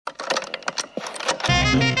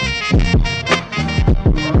My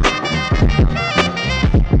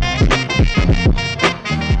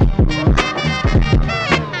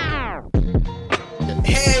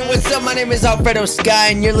name is Alfredo Sky,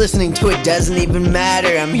 and you're listening to It Doesn't Even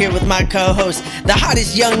Matter. I'm here with my co-host, the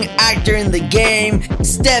hottest young actor in the game,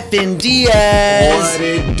 Stefan Diaz. What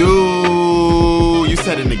it do? You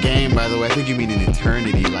said in the game, by the way. I think you mean in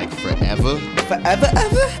eternity, like forever. Forever,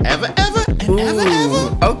 ever? Ever, and Ooh,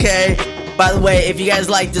 ever. Okay. By the way, if you guys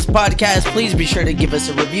like this podcast, please be sure to give us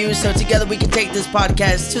a review so together we can take this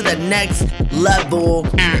podcast to the next level.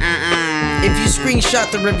 If you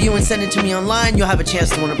screenshot the review and send it to me online, you'll have a chance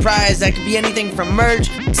to win a prize. That could be anything from merch,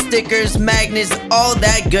 stickers, magnets, all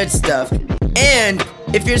that good stuff. And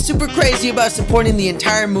if you're super crazy about supporting the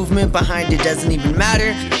entire movement behind It Doesn't Even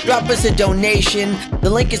Matter, drop us a donation. The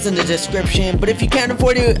link is in the description. But if you can't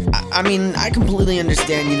afford it, I completely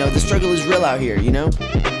understand, the struggle is real out here,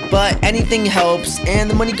 But anything helps, and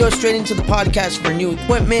the money goes straight into the podcast for new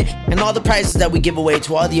equipment and all the prizes that we give away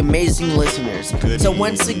to all the amazing listeners. So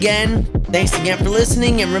once again, thanks again for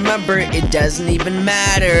listening, and remember, it doesn't even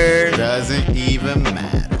matter. Doesn't even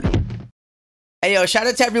matter. Hey yo, shout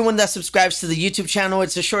out to everyone that subscribes to the YouTube channel.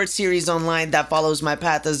 It's a short series online that follows my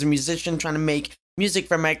path as a musician, trying to make music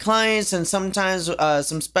for my clients, and sometimes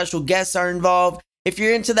some special guests are involved. If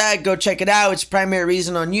you're into that, go check it out. It's Primary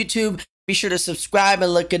Reason on YouTube. Be sure to subscribe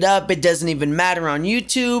and look it up. It Doesn't Even Matter on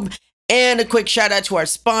YouTube. And a quick shout out to our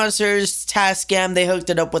sponsors, Tascam. They hooked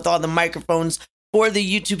it up with all the microphones for the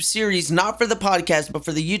YouTube series, not for the podcast, but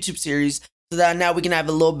for the YouTube series, so that now we can have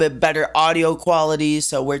a little bit better audio quality.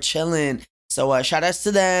 So we're chilling. So shout outs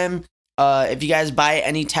to them. If you guys buy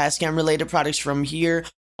any Tascam related products from here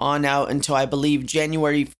on out until I believe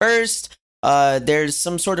January 1st, there's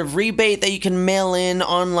some sort of rebate that you can mail in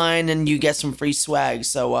online and you get some free swag.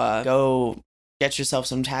 So go get yourself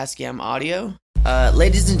some Tascam audio.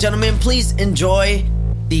 Ladies and gentlemen, please enjoy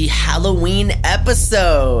the Halloween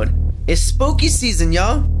episode. It's spooky season,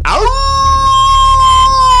 y'all.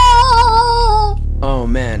 Oh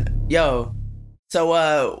man. Yo.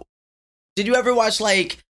 So did you ever watch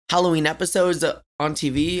like Halloween episodes on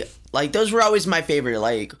TV? Like those were always my favorite.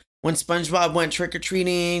 Like when SpongeBob went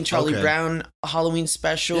trick-or-treating, Charlie Brown Halloween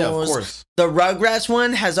specials. Yeah, of course. The Rugrats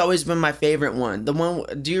one has always been my favorite one. The one,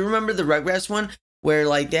 do you remember the Rugrats one? Where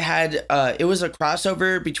like they had, it was a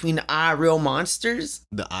crossover between Real Monsters.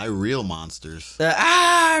 The Real Monsters.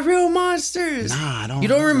 The Real Monsters. Nah, I don't. You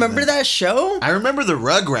don't remember that show? I remember the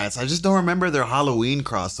Rugrats. I just don't remember their Halloween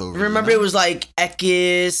crossover. Remember it was like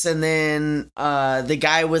Ekis, and then the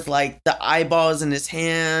guy with like the eyeballs in his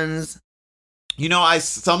hands. I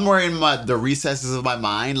somewhere in the recesses of my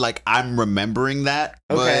mind, like I'm remembering that,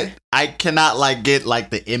 okay, but I cannot like get like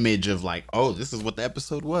the image of like, oh, this is what the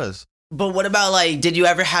episode was. But what about like, did you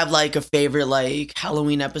ever have like a favorite like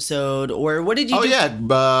Halloween episode, or what did you? Oh yeah,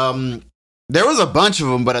 there was a bunch of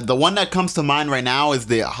them, but the one that comes to mind right now is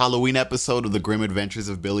the Halloween episode of The Grim Adventures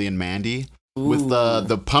of Billy and Mandy. Ooh. With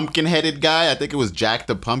the pumpkin-headed guy. I think it was Jack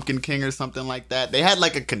the Pumpkin King or something like that. They had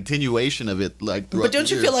like a continuation of it like throughout. But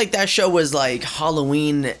don't you feel like that show was like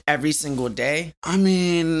Halloween every single day? I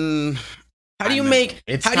mean, how do you make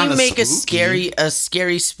a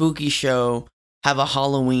scary spooky show have a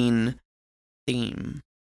Halloween theme?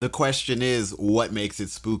 The question is, what makes it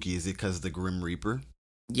spooky? Is it because of the Grim Reaper?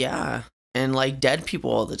 Yeah, and like dead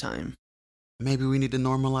people all the time. Maybe we need to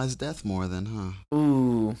normalize death more then, huh?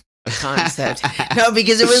 Ooh. Concept. No,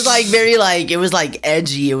 because it was like very like, it was like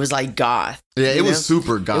edgy, it was like goth. Yeah, it was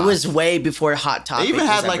super goth. It was way before Hot Topic. They even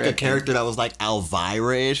had like a character that was like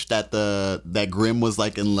Elvira-ish that Grimm was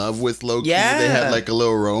like in love with low-key. Yeah. They had like a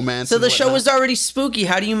little romance. So the show was already spooky.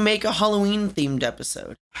 How do you make a Halloween themed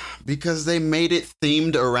episode? Because they made it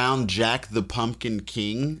themed around Jack the Pumpkin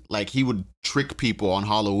King. Like he would trick people on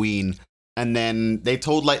Halloween. And then they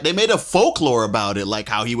made a folklore about it, like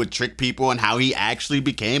how he would trick people and how he actually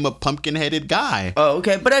became a pumpkin-headed guy. Oh,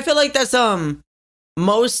 okay. But I feel like that's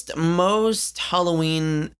most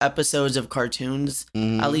Halloween episodes of cartoons,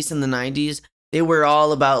 at least in the 90s, they were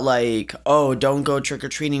all about like, oh, don't go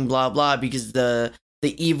trick-or-treating, blah, blah, because the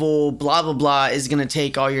evil blah, blah, blah is going to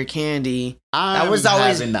take all your candy. That was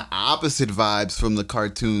always having the opposite vibes from the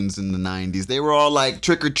cartoons in the 90s. They were all like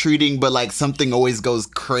trick-or-treating, but like something always goes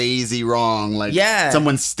crazy wrong. Like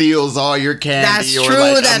someone steals all your candy. That's or true,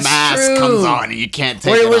 like that's a mask comes on and you can't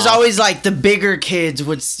take it Or it was off. always like the bigger kids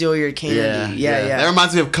would steal your candy. Yeah. That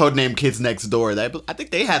reminds me of Codename Kids Next Door. I think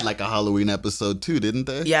they had like a Halloween episode too, didn't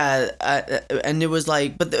they? Yeah, and it was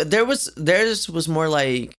like, but theirs was more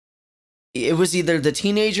like, it was either the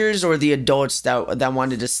teenagers or the adults that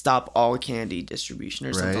wanted to stop all candy distribution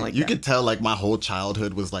or something like you that. could tell like my whole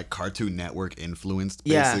childhood was like Cartoon Network influenced,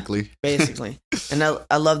 basically. Yeah, basically. And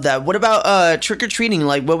I love that. What about trick-or-treating?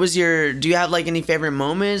 Like, what was your, do you have like any favorite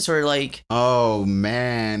moments or like? Oh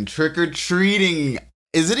man, trick-or-treating.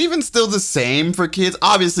 Is it even still the same for kids?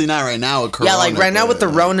 Obviously not right now with Corona. Yeah, like right now with the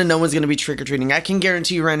like, Rona, no one's gonna be trick-or-treating. I can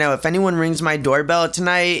guarantee you right now, if anyone rings my doorbell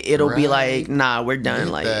tonight, it'll be like, nah, we're done.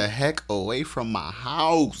 Get like the heck away from my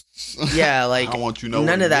house. Yeah, like I don't want you nowhere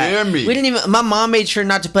none of that. near me. We didn't even. My mom made sure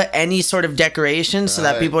not to put any sort of decorations so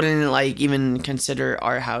that people didn't like even consider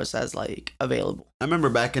our house as like available. I remember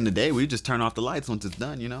back in the day, we just turn off the lights once it's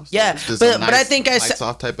done, you know. So yeah, it's just but nice, I think lights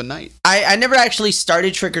off type of night. I never actually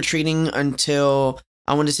started trick or treating until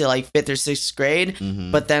I want to say like 5th or 6th grade.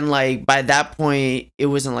 Mm-hmm. But then like by that point, it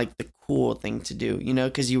wasn't like the cool thing to do, you know,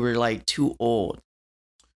 because you were like too old.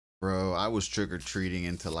 Bro, I was trick or treating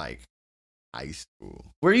into like high school.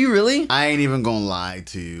 Were you really? I ain't even gonna lie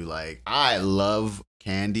to you. Like, I love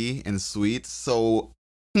candy and sweets. So,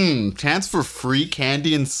 chance for free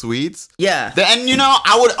candy and sweets. Yeah. And you know,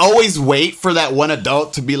 I would always wait for that one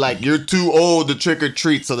adult to be like, "You're too old to trick or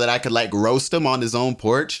treat," so that I could like roast him on his own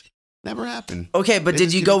porch. Never happened. Okay, but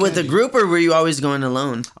did you go with a group or were you always going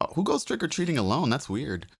alone? Oh, who goes trick or treating alone? That's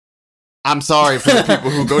weird. I'm sorry for the people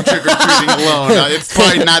who go trick or treating alone. It's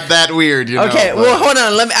probably not that weird, you know. Okay, well, hold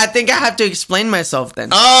on. I think I have to explain myself then.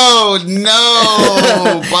 Oh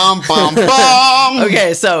no! Bum bum bum.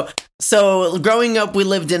 Okay, so growing up, we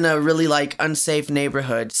lived in a really like unsafe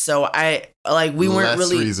neighborhood. So we weren't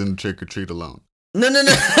really reason trick or treat alone. No. No.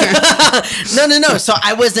 So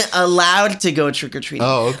I wasn't allowed to go trick or treating.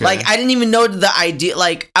 Oh, okay. Like I didn't even know the idea.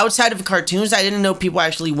 Like outside of cartoons, I didn't know people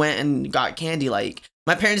actually went and got candy. Like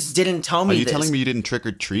my parents didn't tell me. Are you this. telling me you didn't trick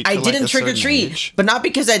or treat? I didn't trick or treat, but not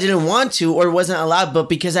because I didn't want to or wasn't allowed, but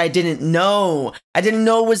because I didn't know. I didn't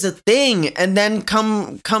know it was a thing. And then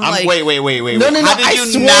come like wait. No. How did I you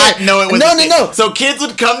swear. not know it was a thing? No. So kids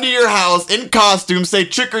would come to your house in costume, say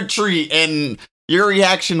trick or treat, and your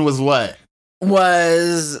reaction was what?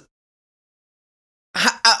 Was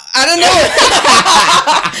I don't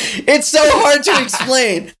know. It's so hard to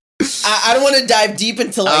explain. I don't want to dive deep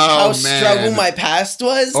into like how struggle my past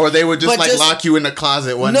was. Or they would just lock you in the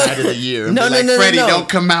closet one night of the year. No, Freddie, don't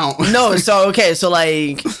come out. No, so because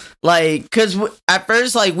at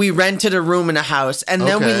first like we rented a room in a house and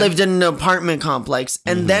then we lived in an apartment complex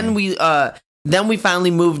and then we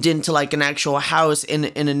finally moved into like an actual house in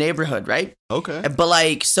a neighborhood, right? Okay. But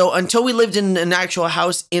like so until we lived in an actual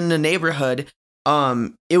house in the neighborhood,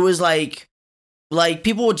 it was like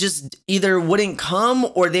people just either wouldn't come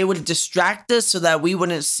or they would distract us so that we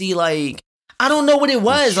wouldn't see like I don't know what it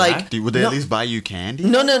was. Like would they at least buy you candy?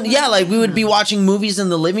 No, yeah, like we would be watching movies in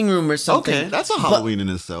the living room or something. Okay, that's a Halloween in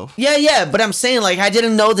itself. Yeah, but I'm saying like I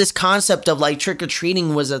didn't know this concept of like trick or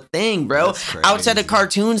treating was a thing, bro. Outside of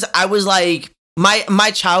cartoons, I was like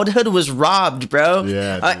my childhood was robbed, bro.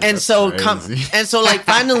 Yeah, dude, and so like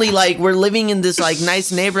finally like we're living in this like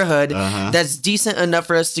nice neighborhood that's decent enough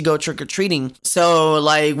for us to go trick or treating. So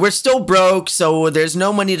like we're still broke, so there's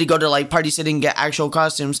no money to go to like Party City and get actual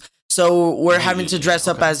costumes. So we're having to dress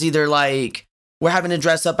up as either like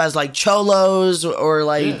like cholos or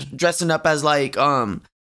like dressing up as like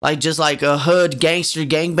just like a hood gangster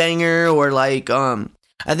gangbanger or like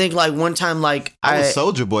I think like one time like I was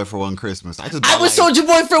Soulja Boy for one Christmas. I was Soulja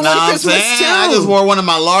Boy for one Christmas too. I just wore one of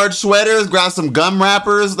my large sweaters, grabbed some gum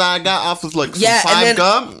wrappers that I got off of like some Five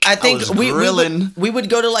Gum. I think we would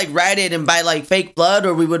go to like Rite Aid and buy like fake blood,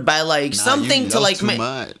 or we would buy like something to like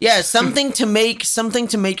something to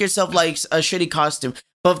make yourself like a shitty costume.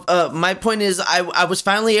 But my point is, I was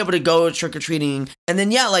finally able to go trick or treating, and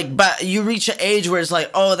then but you reach an age where it's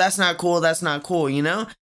like, oh, that's not cool, you know.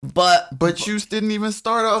 But you didn't even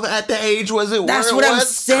start off at the age that's what I'm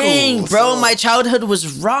saying, cool, bro. So. My childhood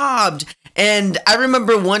was robbed, and I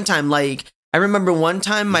remember one time my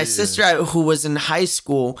sister who was in high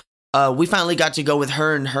school, we finally got to go with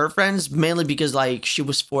her and her friends, mainly because like she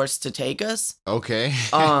was forced to take us. Okay.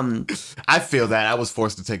 I feel that I was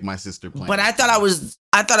forced to take my sister playing. But I thought I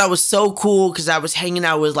was so cool because I was hanging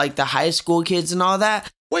out with like the high school kids and all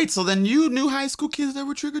that. Wait, so then you knew high school kids that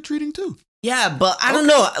were trick or treating too? Yeah, but I don't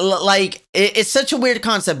know. Like, it's such a weird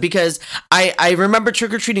concept because I remember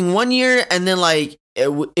trick or treating one year, and then like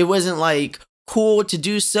it wasn't like cool to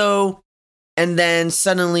do so, and then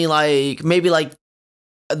suddenly like maybe like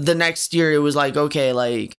the next year it was like okay,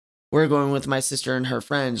 like we're going with my sister and her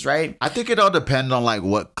friends, right? I think it all depends on like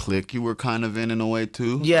what clique you were kind of in a way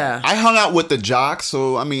too. Yeah, I hung out with the jocks,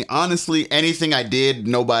 so I mean honestly, anything I did,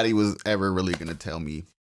 nobody was ever really gonna tell me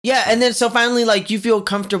Yeah, and then so finally, like, you feel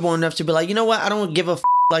comfortable enough to be like, you know what? I don't give a f-.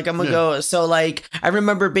 Like, I'm gonna go. So, like, I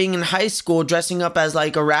remember being in high school dressing up as,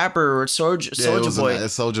 like, a rapper or Soulja Boy. A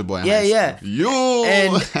Soulja Boy. Yeah. Yo!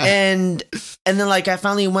 And then, like, I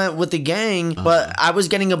finally went with the gang, but I was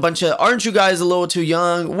getting a bunch of, aren't you guys a little too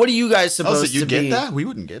young? What are you guys supposed to be? You get that? We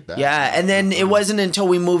wouldn't get that. Yeah, and then it wasn't until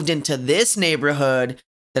we moved into this neighborhood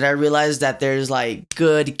that I realized that there's, like,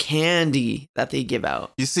 good candy that they give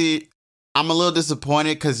out. You see, I'm a little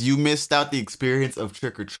disappointed because you missed out the experience of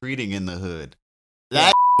trick-or-treating in the hood.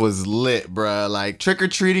 That was lit, bruh. Like,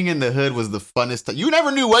 trick-or-treating in the hood was the funnest time. You never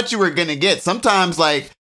knew what you were gonna get. Sometimes, like,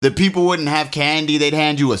 the people wouldn't have candy. They'd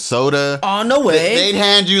hand you a soda. Oh, no way. They'd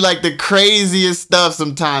hand you, like, the craziest stuff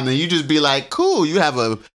sometimes. And you just be like, cool, you have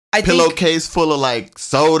a pillowcase full of, like,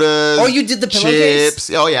 sodas. Oh, you did the pillowcase?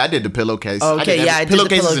 Oh, yeah, I did the pillowcase. Okay, I did the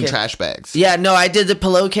pillowcases and trash bags. Yeah, no, I did the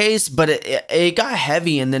pillowcase, but it got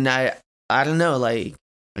heavy, and then I don't know, like...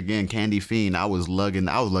 Again, candy fiend. I was lugging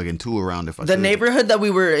 2 around if I The could. neighborhood that we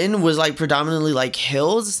were in was, like, predominantly, like,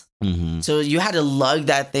 hills. Mm-hmm. So you had to lug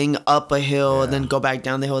that thing up a hill, then go back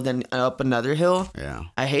down the hill, then up another hill. Yeah.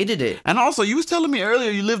 I hated it. And also, you was telling me earlier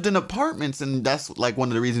you lived in apartments, and that's, like, one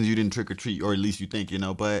of the reasons you didn't trick-or-treat, or at least you think,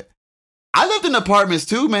 but... I lived in apartments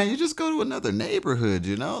too, man. You just go to another neighborhood,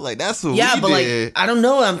 Like, that's what we did. But, like, I don't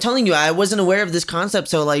know. I'm telling you, I wasn't aware of this concept,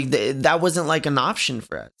 so, like, that wasn't, like, an option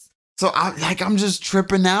for us. So I'm just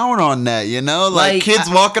tripping out on that, Like kids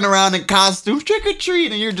walking around in costumes, trick or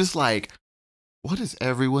treat, and you're just like, what is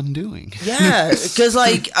everyone doing? Yeah, because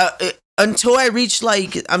like until I reached,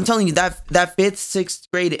 like, I'm telling you, that 5th, 6th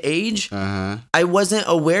grade age, I wasn't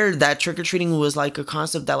aware that trick or treating was like a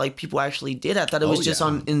concept that like people actually did. I thought it was just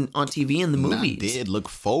on TV in the movies. I did look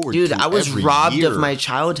forward. Dude, to I was robbed year. of my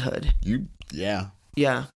childhood. Yeah.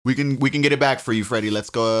 We can get it back for you, Freddie. Let's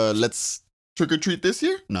go. Let's trick or treat this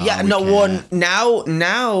year? No. Yeah, no. Well,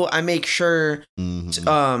 now I make sure.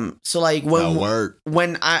 So like now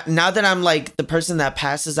that I'm like the person that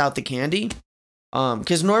passes out the candy,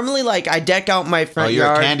 because normally like I deck out my front yard.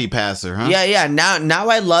 Oh, you're a candy passer, huh? Yeah. Now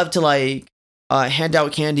I love to like hand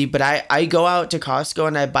out candy, but I go out to Costco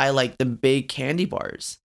and I buy like the big candy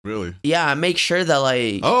bars. Really? Yeah, I make sure that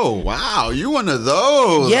like. Oh wow, you one of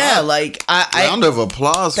those? Yeah, like round of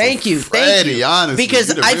applause. Thank you, Freddie, honestly,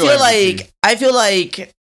 because I feel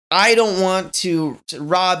like I don't want to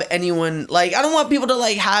rob anyone. Like, I don't want people to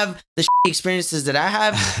like have the experiences that I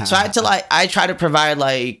have. So I try to provide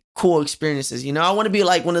like cool experiences. I want to be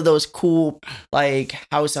like one of those cool like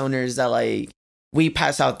house owners that like we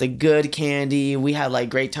pass out the good candy. We have like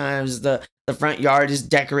great times. The front yard is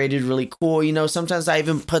decorated really cool. Sometimes I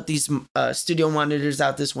even put these studio monitors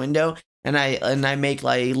out this window and I make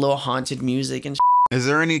like little haunted music and shit. Is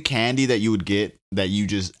there any candy that you would get that you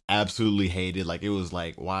just absolutely hated? Like, it was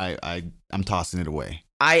like, why I'm tossing it away.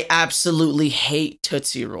 I absolutely hate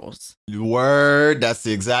Tootsie Rolls. Word. That's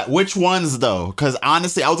the exact. Which ones though? Because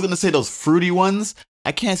honestly, I was going to say those fruity ones.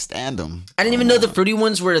 I can't stand them. I didn't even know the fruity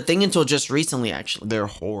ones were a thing until just recently, actually. They're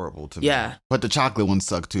horrible to me. Yeah. But the chocolate ones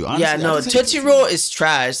suck too. Honestly, yeah, no, Tootsie Roll is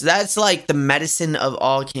trash. That's like the medicine of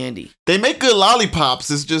all candy. They make good lollipops.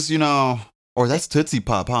 It's just, or that's Tootsie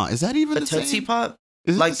Pop, huh? Is that even the Tootsie same? Pop?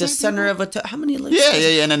 Is like the center of a... how many lips?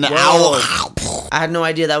 Yeah. And then the owl. I had no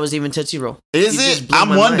idea that was even Tootsie Roll. Is it?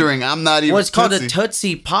 I'm wondering. I'm not even... Well, it's called a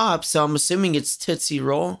Tootsie Pop, so I'm assuming it's Tootsie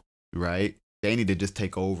Roll. Right. They need to just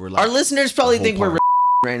take over. Like, our listeners probably think we're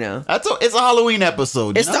right now. It's a Halloween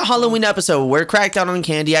episode. It's the Halloween episode. We're cracked out on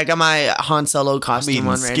candy. I got my Han Solo costume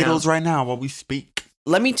on right now. Skittles right now while we speak.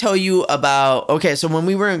 Let me tell you about... Okay, so when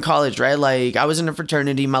we were in college, right? Like, I was in a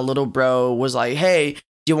fraternity. My little bro was like, hey...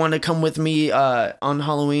 do you want to come with me on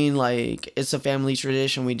Halloween? Like, it's a family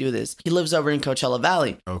tradition. We do this. He lives over in Coachella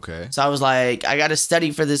Valley. Okay. So I was like, I got to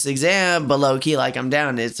study for this exam, but low key, like, I'm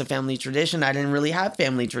down. It's a family tradition. I didn't really have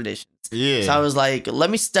family traditions. Yeah. So I was like,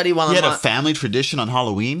 let me study while you had a family tradition on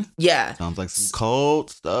Halloween? Yeah. Sounds like some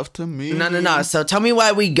cult stuff to me. No. So tell me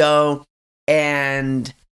why we go,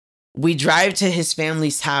 and we drive to his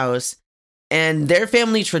family's house. And their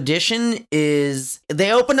family tradition is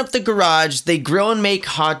they open up the garage, they grill and make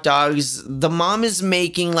hot dogs. The mom is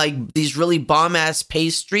making like these really bomb-ass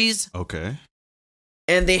pastries. Okay.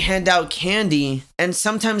 And they hand out candy, and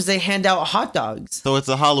sometimes they hand out hot dogs. So it's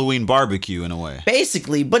a Halloween barbecue in a way.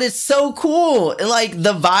 Basically, but it's so cool. Like,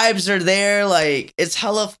 the vibes are there. Like, it's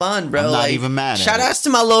hella fun, bro. I'm not like, even mad at it. Shout outs to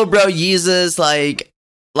my little bro, Yeezus. Like,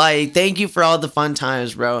 thank you for all the fun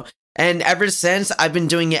times, bro. And ever since, I've been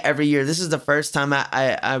doing it every year. This is the first time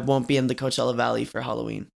I won't be in the Coachella Valley for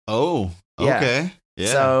Halloween. Oh, okay. Yeah.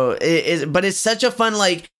 So but it's such a fun,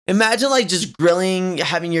 like, Imagine like just grilling,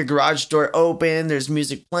 having your garage door open. There's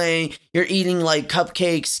music playing. You're eating like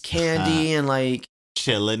cupcakes, candy, and like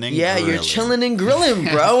chilling and grilling. You're chilling and grilling,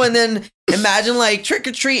 bro. And then imagine like trick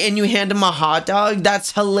or treat, and you hand them a hot dog.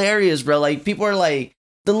 That's hilarious, bro. Like people are like,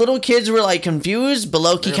 the little kids were like confused, but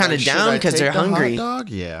low-key kind of down because they're hungry. Hot dog?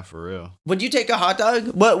 Yeah, for real. Would you take a hot dog?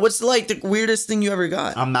 What's like the weirdest thing you ever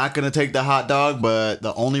got? I'm not gonna take the hot dog, but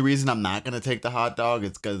the only reason I'm not gonna take the hot dog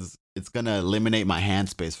is because it's gonna eliminate my hand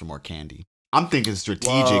space for more candy. I'm thinking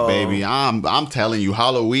strategic, baby. I'm telling you,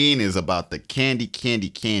 Halloween is about the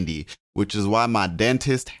candy, which is why my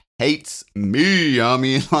dentist hates me. I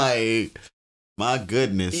mean, like, my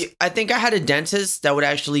goodness. I think I had a dentist that would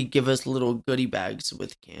actually give us little goodie bags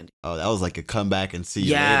with candy. Oh, that was like a come back and see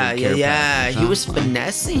you later. Package, huh? He was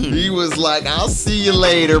finessing. He was like, I'll see you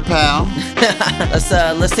later, pal.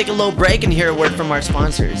 Let's take a little break and hear a word from our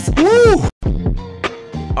sponsors. Woo!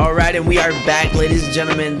 All right, and we are back, ladies and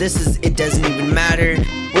gentlemen. This is It Doesn't Even Matter.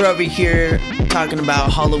 We're over here talking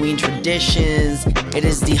about Halloween traditions. It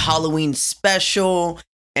is the Halloween special.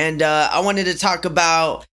 And I wanted to talk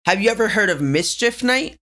about, have you ever heard of Mischief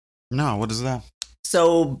Night? No, what is that?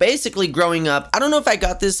 So basically growing up, I don't know if I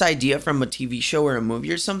got this idea from a TV show or a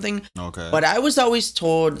movie or something. Okay. But I was always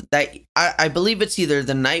told that I believe it's either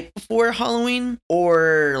the night before Halloween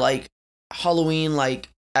or like Halloween like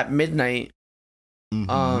at midnight.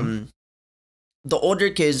 Mm-hmm. The older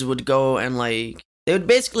kids would go and like they would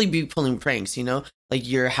basically be pulling pranks, you know, like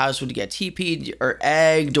your house would get TP'd or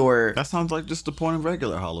egged or. That sounds like just the point of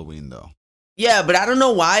regular Halloween, though. Yeah, but I don't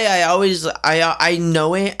know why I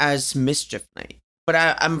know it as Mischief Night, but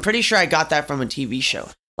I'm pretty sure I got that from a TV show.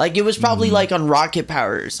 Like it was probably like on Rocket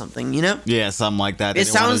Power or something, you know? Yeah, something like that. They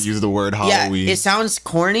didn't want to use the word Halloween. Yeah, it sounds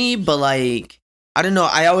corny, but like. I don't know.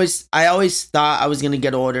 I always thought I was gonna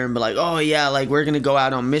get older and be like, oh yeah, like we're gonna go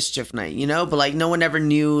out on Mischief Night, you know? But like no one ever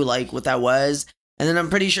knew like what that was. And then I'm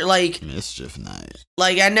pretty sure like Mischief Night.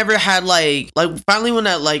 Like I never had like finally when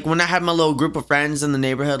I had my little group of friends in the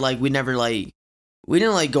neighborhood, like we didn't like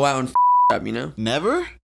go out and up, you know? Never?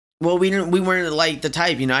 Well, we weren't like the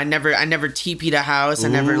type, you know. I never TP'd a house. I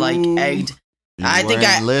never like egged.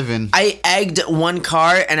 I egged one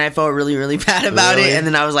car and I felt really, really bad about it. And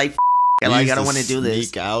then I was like, like I don't want to do this.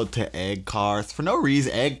 Sneak out to egg cars for no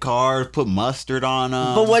reason. Egg cars, put mustard on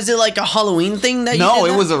them. But was it like a Halloween thing that you did? No,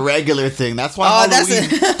 it was a regular thing. That's why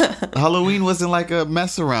Halloween wasn't like a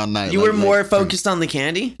mess around night. You were more focused on the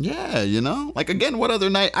candy? Yeah, you know? Like again, what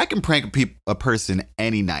other night? I can prank a person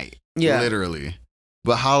any night. Yeah. Literally.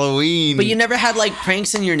 But Halloween. But you never had like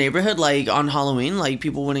pranks in your neighborhood, like on Halloween? Like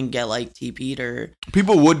people wouldn't get like TP'd or.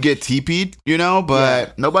 People would get TP'd, you know,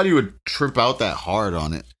 but nobody would trip out that hard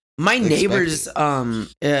on it. My neighbors,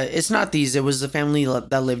 it's not these. It was the family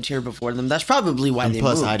that lived here before them. That's probably why they moved.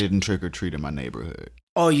 Plus, I didn't trick or treat in my neighborhood.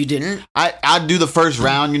 Oh, you didn't? I'd do the first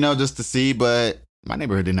round, you know, just to see, but my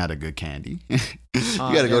neighborhood didn't have a good candy. You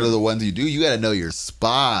got to go to the ones you do. You got to know your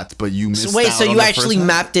spots, but you missed out. So you actually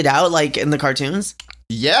mapped it out like in the cartoons?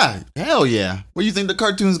 Yeah, hell yeah. Where do you think the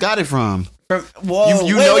cartoons got it from? Whoa,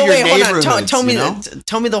 you know your neighborhoods. Tell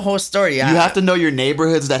me the whole story. You have to know your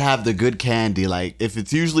neighborhoods that have the good candy. Like if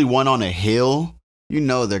it's usually one on a hill, you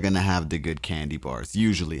know they're gonna have the good candy bars.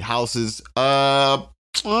 Usually houses, condos,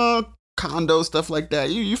 stuff like that.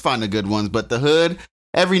 You find the good ones, but the hood,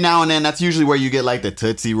 every now and then, that's usually where you get like the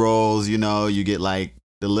Tootsie Rolls. You know, you get like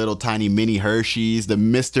the little tiny mini Hershey's, the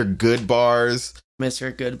Mr. Good bars.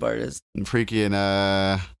 Mr. Good bars.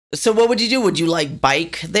 Freaking So what would you do? Would you like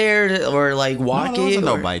bike there or like walk it?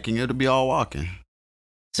 No biking. It'd be all walking.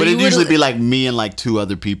 So but it'd usually be like me and like two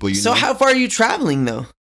other people. You know? How far are you traveling though?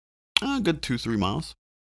 A good 2-3 miles.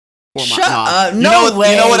 4 miles. Shut up! No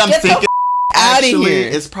way. You know what I'm thinking? Out of here.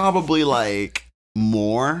 It's probably like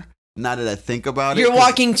more. Now that I think about it, you're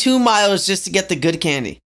walking 2 miles just to get the good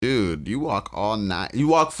candy. Dude, you walk all night. You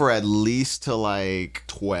walk for at least till like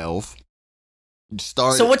 12.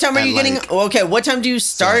 So what time are you getting? Okay, what time do you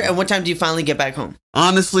start and what time do you finally get back home?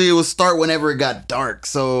 Honestly, it would start whenever it got dark.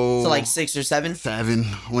 So like 6 or 7? 7,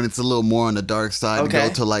 when it's a little more on the dark side. Okay.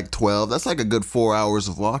 Go to like 12. That's like a good 4 hours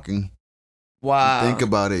of walking. Wow. Think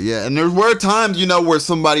about it, yeah. And there were times, you know, where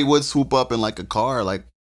somebody would swoop up in like a car. Like,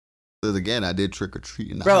 because again, I did trick or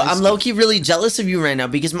treat in the Bro, I'm low-key really jealous of you right now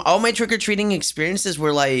because all my trick or treating experiences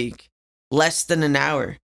were like less than an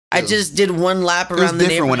hour. I just did one lap around the neighborhood. It was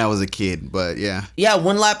different when I was a kid, but yeah. Yeah,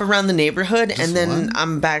 one lap around the neighborhood, and then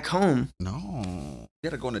I'm back home. No, you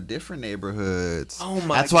gotta go into different neighborhoods. Oh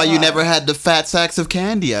my! That's why you never had the fat sacks of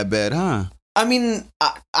candy, I bet, huh? I mean,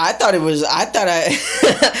 I thought it was. I thought I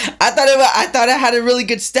thought I had a really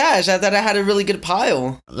good stash. I thought I had a really good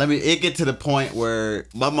pile. It get to the point where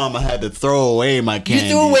my mama had to throw away my candy.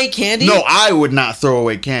 You threw away candy? No, I would not throw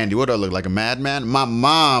away candy. What do I look like, a madman? My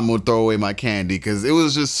mom would throw away my candy because it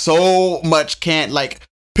was just so much candy. Like,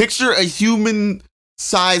 picture a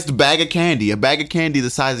human-sized bag of candy, a bag of candy the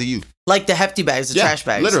size of you. Like the hefty bags, the trash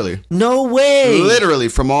bags. Literally. No way. Literally,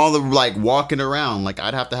 from all the like walking around. Like,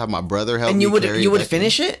 I'd have to have my brother help me. And you would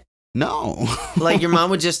finish it? No. Like your mom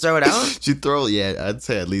would just throw it out? She'd throw, yeah, I'd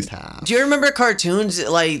say at least half. Do you remember cartoons?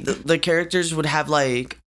 Like the characters would have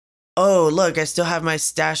like, oh, look, I still have my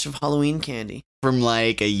stash of Halloween candy. From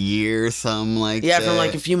like a year or something like that. Yeah, from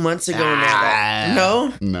like a few months ago.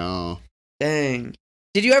 No? No. Dang.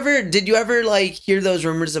 Did you ever like hear those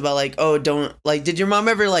rumors about like, oh, don't like, did your mom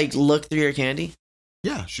ever like look through your candy?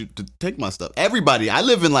 Yeah, she'd take my stuff. Everybody, I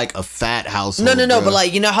live in like a fat household. No, but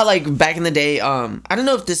like, you know how like back in the day, I don't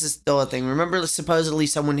know if this is still a thing. Remember, supposedly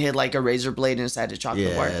someone hid like a razor blade inside a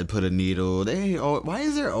chocolate bar? Yeah, put a needle. Why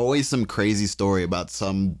is there always some crazy story about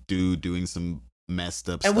some dude doing some messed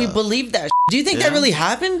up stuff? And we believe that. Do you think that really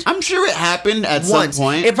happened? I'm sure it happened at some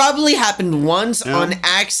point. It probably happened once on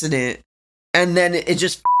accident. And then it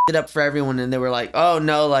just f***ed it up for everyone, and they were like, "Oh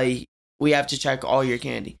no, like we have to check all your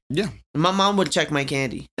candy." Yeah, my mom would check my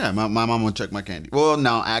candy. Yeah, my mom would check my candy. Well,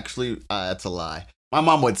 no, actually, that's a lie. My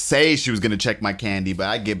mom would say she was gonna check my candy, but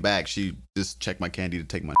I'd get back. She just checked my candy to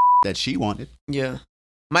take my that she wanted. Yeah,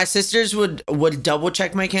 my sisters would double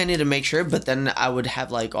check my candy to make sure, but then I would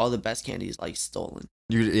have like all the best candies like stolen.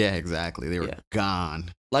 Yeah, exactly. They were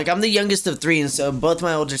gone. Like I'm the youngest of 3, and so both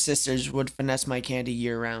my older sisters would finesse my candy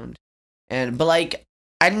year round. But like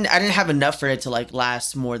I didn't have enough for it to like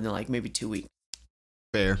last more than like maybe 2 weeks.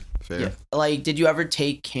 Fair. Yeah. Like, did you ever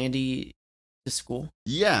take candy to school?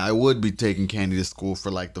 Yeah, I would be taking candy to school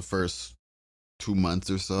for like the first 2 months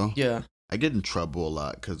or so. Yeah. I get in trouble a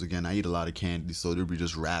lot because, again, I eat a lot of candy, so there'd be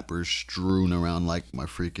just wrappers strewn around like my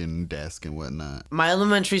freaking desk and whatnot. My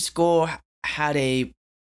elementary school had a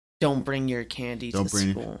don't bring your candy to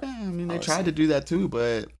school. Yeah, I mean, they tried to do that too,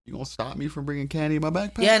 but you gonna stop me from bringing candy in my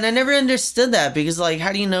backpack? Yeah, and I never understood that because, like,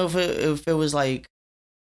 how do you know if it was like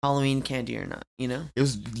Halloween candy or not? You know, it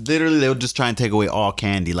was literally they would just try and take away all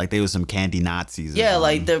candy, like they were some candy Nazis. Yeah,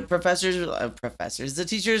 like the the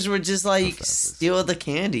teachers would just like steal the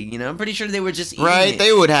candy. You know, I'm pretty sure they were just eating it.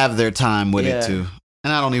 They would have their time with it too.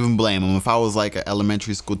 And I don't even blame them. If I was like an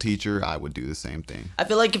elementary school teacher, I would do the same thing. I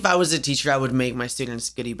feel like if I was a teacher, I would make my students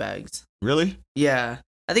goodie bags. Really? Yeah.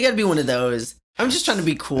 I think I'd be one of those. I'm just trying to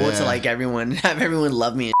be cool to like everyone, have everyone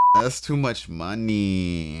love me. That's too much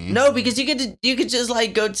money. No, because you could just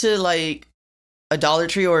like go to like a Dollar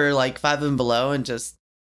Tree or like Five and Below and just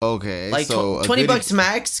like so $20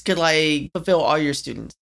 max could like fulfill all your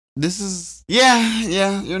students. This is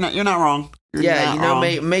you're not wrong.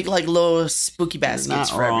 Make like little spooky baskets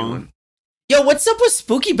for everyone. Yo, what's up with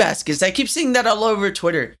spooky baskets? I keep seeing that all over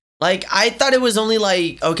Twitter. Like, I thought it was only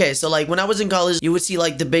like, okay, so like when I was in college, you would see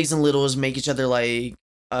like the bigs and littles make each other like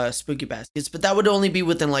spooky baskets, but that would only be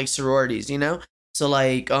within like sororities, you know? So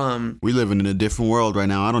like, we living in a different world right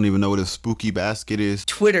now. I don't even know what a spooky basket is.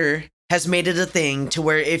 Twitter has made it a thing to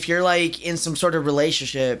where if you're like in some sort of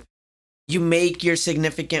relationship, you make your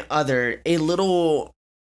significant other a little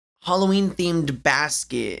Halloween themed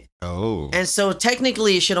basket. Oh. And so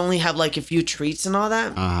technically it should only have like a few treats and all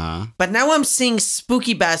that. But now I'm seeing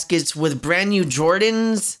spooky baskets with brand new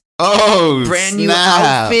Jordans. Oh, brand new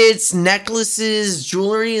outfits, necklaces,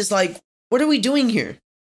 jewelry. Is like, what are we doing here?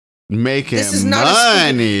 Making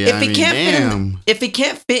money. If it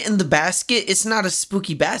can't fit in the basket, it's not a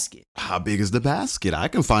spooky basket. How big is the basket? I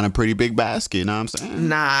can find a pretty big basket. You know what I'm saying?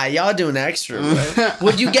 Nah, y'all doing extra. Bro.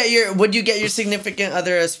 Would you get your significant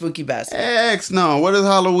other a spooky basket? No. What is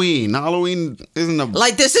Halloween? Halloween isn't a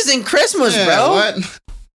like this isn't Christmas, bro. What?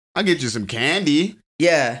 I'll get you some candy.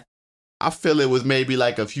 Yeah. I feel it was maybe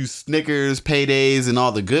like a few Snickers, paydays, and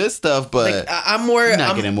all the good stuff, but like, you're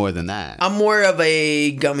not getting more than that. I'm more of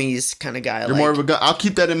a gummies kind of guy. You're more of a I'll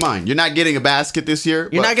keep that in mind. You're not getting a basket this year.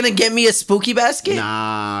 You're not gonna get me a spooky basket?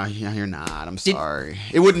 Nah, you're not. I'm sorry.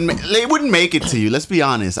 It wouldn't make it to you. Let's be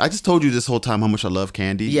honest. I just told you this whole time how much I love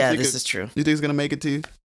candy. Yeah, this is true. You think it's gonna make it to you?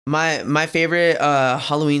 My favorite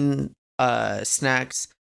Halloween snacks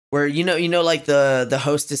were you know like the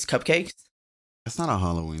Hostess cupcakes. It's not a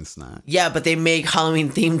Halloween snack. Yeah, but they make Halloween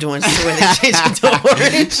themed ones where they change it to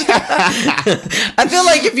orange. I feel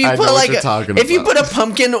like if you put a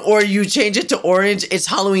pumpkin or you change it to orange, it's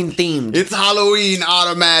Halloween themed. It's Halloween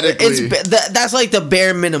automatically. That's like the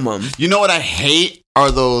bare minimum. You know what I hate are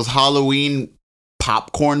those Halloween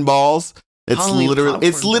popcorn balls It's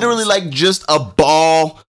literally like just a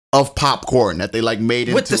ball of popcorn that they like made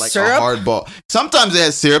with into the like syrup? a hard ball. Sometimes it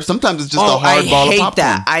has syrup. Sometimes it's just a hard ball of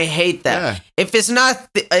popcorn. I hate that. Yeah. If it's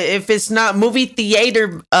not movie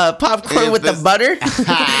theater popcorn with the butter, then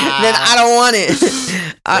I don't want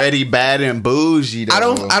it. Ready, bad, and bougie. Though.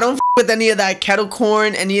 I don't with any of that kettle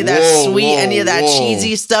corn, any of that any of that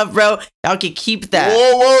cheesy stuff, bro. Y'all can keep that.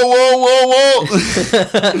 Whoa.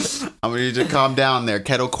 I'm gonna need you to calm down there.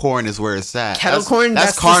 Kettle corn is where it's at. Corn.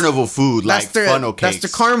 That's carnival food, like funnel cakes.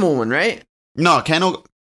 That's the caramel one, right? No,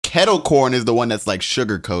 kettle corn is the one that's like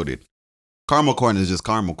sugar coated. Caramel corn is just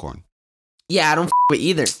caramel corn. Yeah, I don't with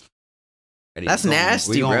either. That's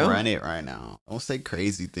nasty, bro. We gonna run it right now. Don't say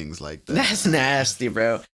crazy things like that. That's nasty,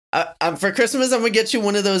 bro. For Christmas, I'm gonna get you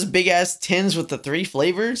one of those big ass tins with the 3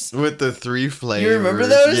 flavors. With the 3 flavors. You remember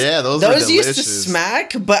those? Yeah, those are delicious. Used to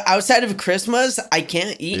smack, but outside of Christmas, I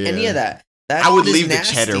can't eat any of that. I would leave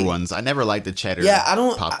nasty. The cheddar ones. I never liked the cheddar. Yeah, I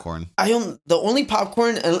don't popcorn. I don't. The only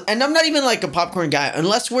popcorn, and I'm not even like a popcorn guy.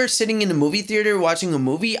 Unless we're sitting in a movie theater watching a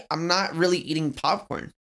movie, I'm not really eating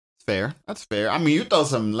popcorn. Fair. That's fair. I mean, you throw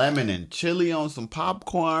some lemon and chili on some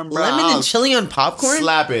popcorn, bro. Lemon and chili on popcorn?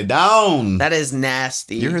 Slap it down. That is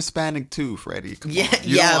nasty. You're Hispanic too, Freddie. Come on.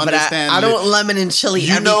 Yeah, but I don't lemon and chili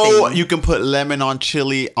everything. Know you can put lemon on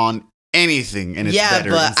chili on anything and it's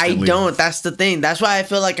better but instantly. I don't. That's the thing. That's why I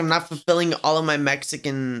feel like I'm not fulfilling all of my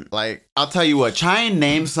Mexican. Like, I'll tell you what. Try and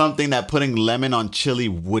name something that putting lemon on chili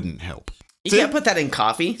wouldn't help. You can't put that in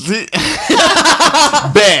coffee.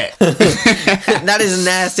 Bet. That is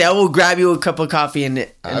nasty. I will grab you a cup of coffee and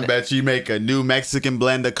I bet you make a new Mexican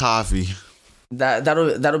blend of coffee.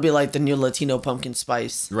 That'll be like the new Latino pumpkin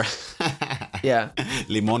spice. Right. Yeah.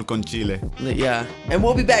 Limon con chile. Yeah. And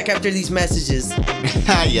we'll be back after these messages.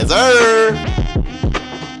 Yes, sir.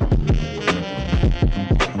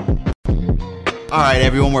 All right,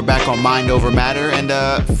 everyone, we're back on Mind Over Matter, and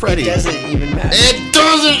Freddie. It doesn't even matter. It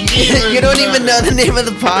doesn't even You don't even know the name of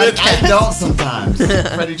the podcast. I don't sometimes.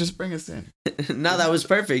 Freddie, just bring us in. No, that was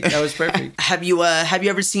perfect. Have you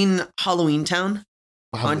ever seen Halloween Town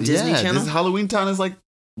on Disney Channel? Halloween Town is like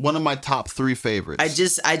one of my top 3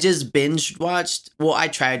 favorites. I just binge watched. Well, I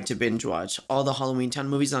tried to binge watch all the Halloween Town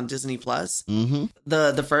movies on Disney Plus. Mm-hmm.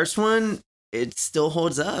 The first one, it still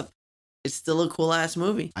holds up. It's still a cool ass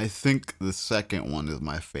movie. I think the second one is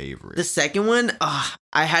my favorite. The second one, I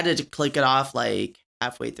had to click it off like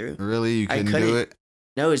halfway through. Really? You couldn't do it?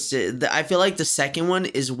 No, it's just, I feel like the second one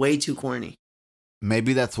is way too corny.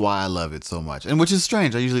 Maybe that's why I love it so much. And which is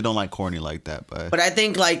strange. I usually don't like corny like that, but I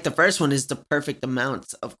think like the first one is the perfect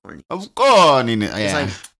amount of corny. Of course,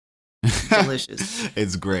 yeah. It's like delicious.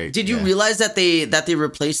 It's great. Did you realize that they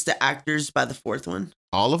replaced the actors by the fourth one?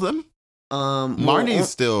 All of them? Marnie's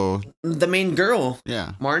still the main girl.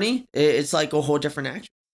 Yeah, Marnie. It's like a whole different actress.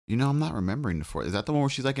 You know, I'm not remembering the fourth. Is that the one where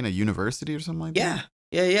she's like in a university or something like that?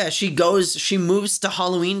 Yeah. She moves to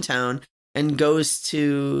Halloween Town and goes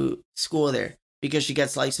to school there because she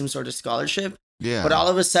gets like some sort of scholarship. Yeah. But all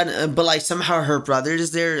of a sudden, like somehow her brother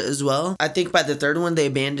is there as well. I think by the third one, they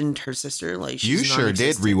abandoned her sister. Like she's you sure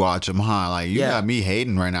did rewatch them, huh? Like you got me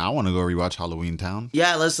hating right now. I want to go rewatch Halloween Town.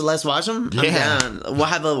 Yeah, let's watch them. Yeah. I'm down. We'll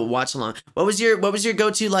have a watch along. What was your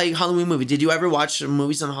go-to like Halloween movie? Did you ever watch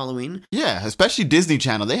movies on Halloween? Yeah, especially Disney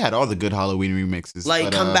Channel. They had all the good Halloween remixes.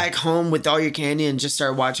 Like come back home with all your candy and just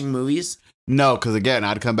start watching movies. No, because again,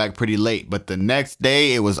 I'd come back pretty late. But the next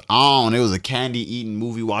day, it was on. It was a candy-eating,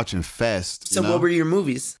 movie-watching fest. So what were your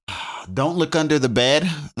movies? Don't Look Under the Bed.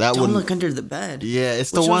 Don't Look Under the Bed? Yeah, it's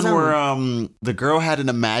the one where the girl had an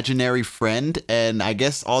imaginary friend, and I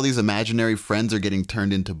guess all these imaginary friends are getting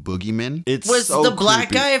turned into boogeymen. Was so the black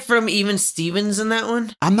guy from Even Stevens in that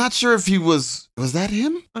one? I'm not sure if he was... Was that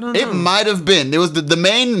him? I don't know. It might have been. It was the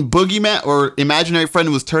main boogeyman or imaginary friend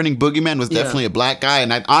who was turning boogeyman was definitely a black guy.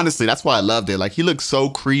 And honestly, that's why I loved it. Like, he looked so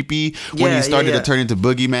creepy when he started to turn into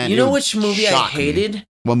boogeyman. You know which movie I hated? Me.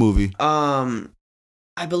 What movie?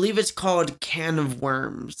 I believe it's called Can of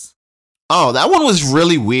Worms. Oh, that one was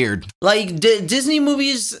really weird. Like, Disney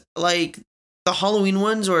movies, like... The Halloween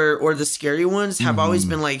ones or the scary ones have always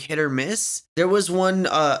been like hit or miss. There was one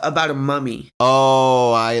about a mummy.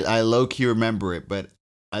 Oh, I low-key remember it, but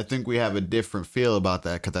I think we have a different feel about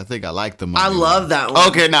that because I think I like the mummy. I love that one.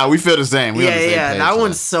 Okay, now we feel the same. We That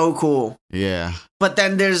one's so cool. Yeah. But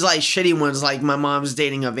then there's like shitty ones like My Mom's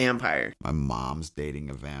Dating a Vampire. My Mom's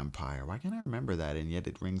Dating a Vampire. Why can't I remember that? And yet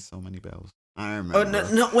it rings so many bells. I remember.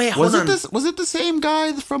 Oh, no, wait, hold on. Was it the same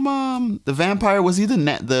guy from The Vampire? Was he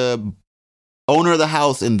the owner of the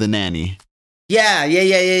house in The Nanny?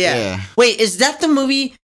 Yeah. Wait, is that the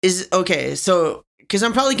movie? Okay, so because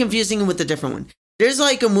I'm probably confusing it with a different one. There's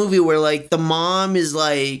like a movie where like the mom is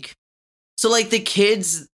like So like the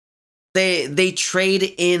kids, they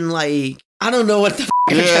trade in like I don't know what the.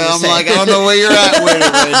 I'm like, I don't know where you're at with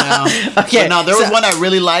it right now. Okay. But no, there was one I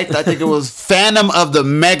really liked. I think it was Phantom of the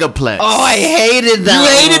Megaplex. Oh, I hated that. You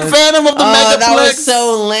hated Phantom of the Megaplex? That was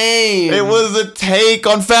so lame. It was a take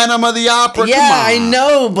on Phantom of the Opera. Yeah, I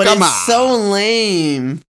know, but Come it's so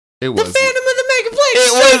lame. It was. The Phantom of the Megaplex.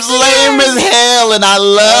 It was lame as hell, and I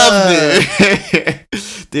loved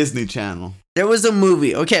it. Disney Channel. There was a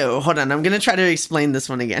movie. Okay, hold on. I'm going to try to explain this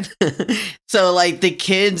one again. So, like, the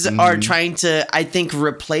kids are trying to, I think,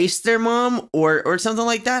 replace their mom or something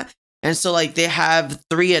like that. And so, like, they have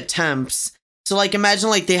 3 attempts. So, like, imagine,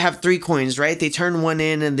 like, they have 3 coins, right? They turn one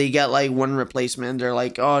in and they get, like, 1 replacement. They're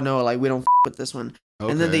like, oh, no, like, we don't with this one.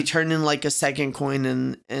 Okay. And then they turn in, like, a second coin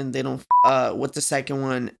and they don't with the second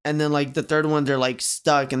one. And then, like, the third one, they're, like,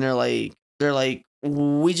 stuck. And they're like,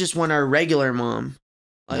 we just want our regular mom.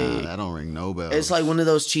 Like, nah, that don't ring no bells. It's like one of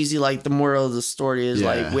those cheesy, like the moral of the story is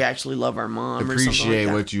like we actually love our mom. Appreciate or something like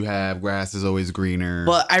that. what you have. Grass is always greener.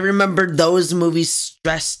 But I remember those movies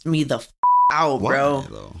stressed me the out, bro.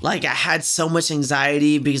 Why, like I had so much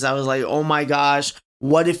anxiety because I was like, oh my gosh,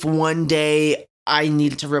 what if one day I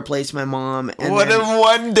need to replace my mom? And what if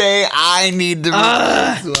one day I need to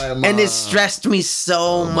replace my mom? And it stressed me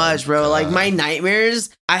so much, bro. Like my nightmares,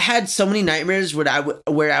 I had so many nightmares where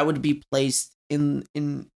I would be placed in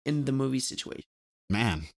the movie situation.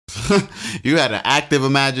 Man, you had an active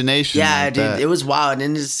imagination. Yeah, like dude, that. it was wild,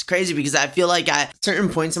 and it's crazy because I feel like at certain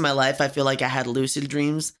points in my life, I feel like I had lucid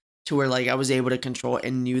dreams to where like I was able to control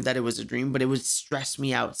and knew that it was a dream, but it would stress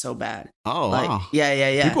me out so bad. Oh, like, wow.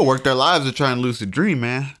 Yeah. People work their lives to try and lucid dream,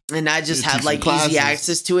 man. And I just had like easy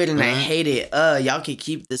access to it, and I hate it. Y'all can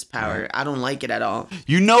keep this power. I don't like it at all.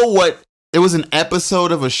 You know what? It was an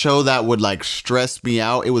episode of a show that would like stress me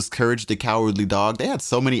out. It was Courage the Cowardly Dog. They had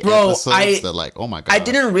so many episodes that like, oh my God. I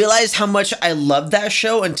didn't realize how much I loved that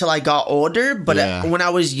show until I got older. But when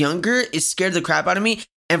I was younger, it scared the crap out of me.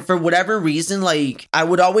 And for whatever reason, like I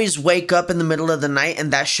would always wake up in the middle of the night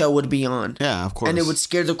and that show would be on. Yeah, of course. And it would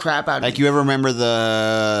scare the crap out of me. Like you ever remember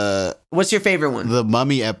the... What's your favorite one? The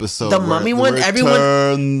Mummy episode. The Mummy one?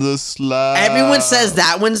 Everyone says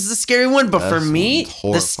that one's the scary one. But for me,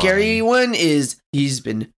 the scary one is he's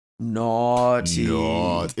been naughty.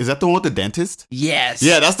 Is that the one with the dentist? Yes.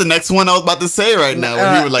 Yeah, that's the next one I was about to say right now.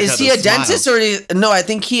 When he would, like, is he a dentist or... No, I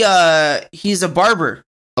think he's a barber.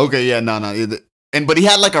 Okay, yeah, no. But he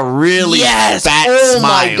had like a really fat smile. Oh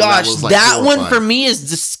my gosh. That one for me me is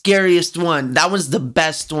the scariest one. That was the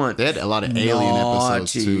best one. They had a lot of alien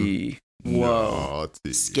episodes too. Whoa.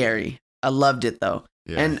 Naughty. Scary. I loved it though.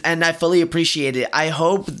 Yeah. And I fully appreciate it. I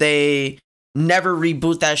hope they never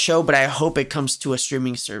reboot that show, but I hope it comes to a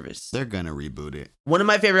streaming service. They're gonna reboot it. One of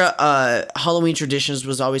my favorite Halloween traditions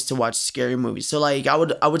was always to watch scary movies. So like I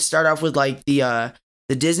would start off with like the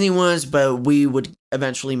Disney ones, but we would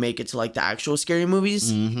eventually make it to like the actual scary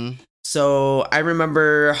movies. Mm-hmm. So I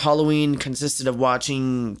remember Halloween consisted of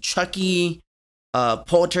watching Chucky,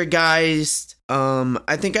 Poltergeist.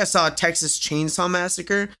 I think I saw Texas Chainsaw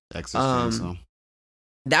Massacre.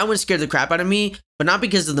 That one scared the crap out of me, but not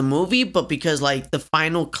because of the movie, but because like the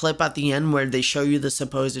final clip at the end where they show you the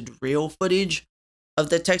supposed real footage of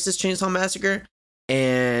the Texas Chainsaw Massacre,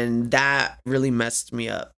 and that really messed me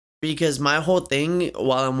up. Because my whole thing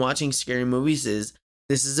while I'm watching scary movies is,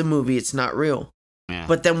 this is a movie, it's not real. Yeah.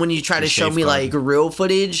 But then when you try to show me like real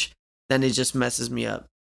footage, then it just messes me up.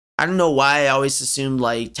 I don't know why I always assumed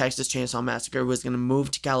like Texas Chainsaw Massacre was going to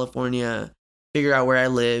move to California, figure out where I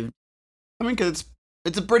lived. I mean, because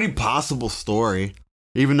it's a pretty possible story.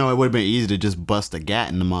 Even though it would have been easy to just bust a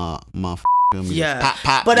gat into my yeah. Pop,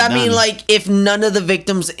 pop, but I mean, like, if none of the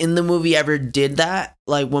victims in the movie ever did that,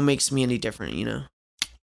 like, what makes me any different, you know?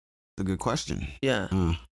 A good question. Yeah.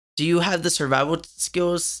 Do you have the survival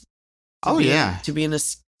skills? To be in a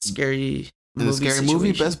scary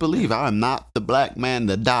movie, best believe I am not the black man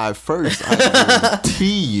that died first. I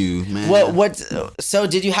guarantee you, man. So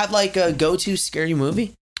did you have like a go-to scary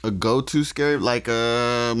movie? A go-to scary, like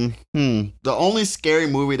the only scary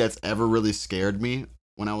movie that's ever really scared me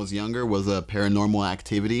when I was younger was a Paranormal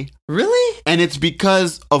Activity. Really? And it's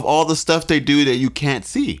because of all the stuff they do that you can't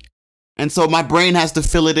see. And so my brain has to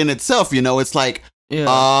fill it in itself, you know? It's like,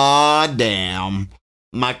 damn,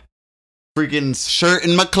 my freaking shirt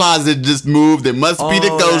in my closet just moved. It must be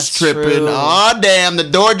the ghost tripping. Oh, damn, the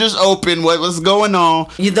door just opened. What's going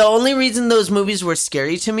on? Yeah, the only reason those movies were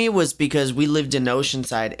scary to me was because we lived in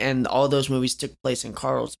Oceanside, and all those movies took place in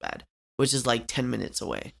Carlsbad, which is like 10 minutes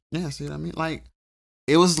away. Yeah, see what I mean? Like,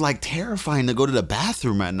 it was like terrifying to go to the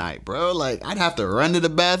bathroom at night, bro. Like I'd have to run to the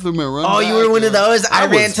bathroom and run. Oh, back, you were one of those? I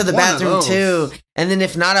ran was to the one of bathroom those. too. And then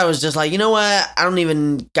if not, I was just like, you know what? I don't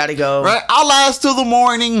even gotta go. Right, I'll last till the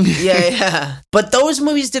morning. Yeah. But those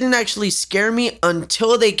movies didn't actually scare me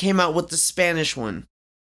until they came out with the Spanish one.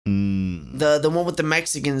 The one with the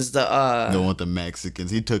Mexicans, the one with the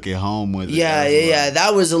Mexicans. He took it home with yeah, it. yeah.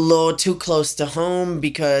 That was a little too close to home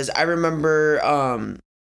because I remember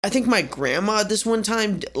I think my grandma this one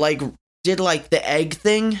time did like the egg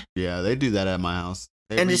thing. Yeah, they do that at my house.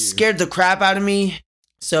 And it scared the crap out of me.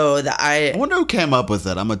 So that I wonder who came up with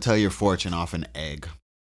that. I'm gonna tell your fortune off an egg.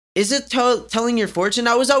 Is it telling your fortune?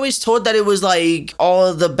 I was always told that it was like all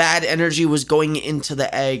of the bad energy was going into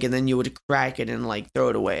the egg and then you would crack it and like throw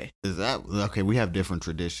it away. Is that okay? We have different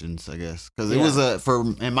traditions, I guess, because it was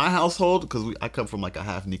in my household, because I come from like a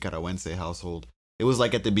half Nicaraguense household. It was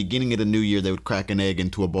like at the beginning of the new year they would crack an egg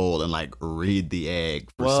into a bowl and like read the egg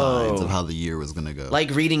for signs of how the year was gonna go.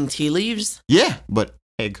 Like reading tea leaves? Yeah, but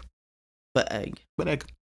egg. But egg.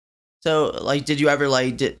 So like, did you ever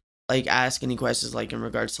ask any questions like in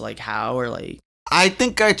regards to like how or like? I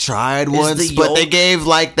think I tried once, but they gave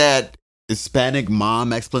like that Hispanic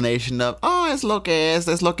mom explanation of, oh, es lo que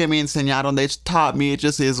me enseñaron. They taught me. It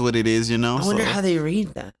just is what it is, you know. I wonder how they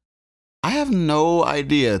read that. I have no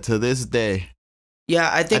idea to this day. Yeah,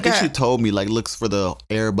 I think she told me like looks for the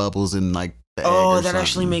air bubbles in like the egg or that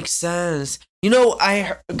actually makes sense. You know,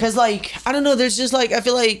 because like I don't know. There's just like I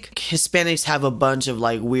feel like Hispanics have a bunch of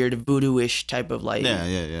like weird voodoo-ish type of like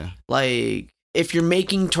yeah. Like if you're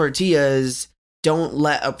making tortillas, don't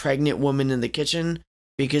let a pregnant woman in the kitchen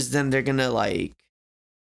because then they're gonna like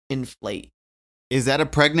inflate. Is that a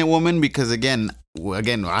pregnant woman? Because again, we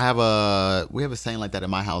have a saying like that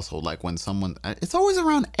in my household. Like when someone, it's always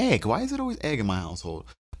around egg. Why is it always egg in my household?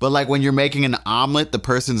 But like when you're making an omelet, the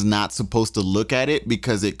person's not supposed to look at it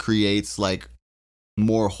because it creates like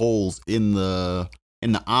more holes in the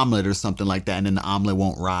omelet or something like that, and then the omelet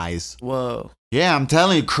won't rise. Whoa. Yeah, I'm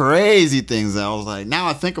telling you crazy things. I was like, now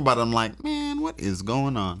I think about it, I'm like, man, what is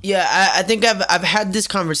going on? Yeah, I think I've had this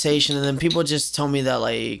conversation, and then people just told me that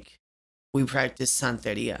like we practice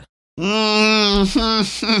Santeria.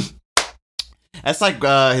 Mm-hmm. That's like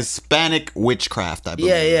Hispanic witchcraft, I believe.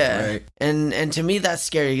 Yeah. Right? And to me, that's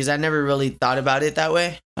scary because I never really thought about it that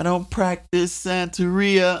way. I don't practice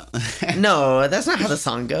Santeria. No, that's not how the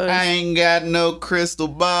song goes. I ain't got no crystal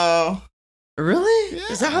ball. Really?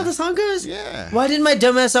 Yeah. Is that how the song goes? Yeah. Why did my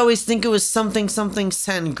dumbass always think it was something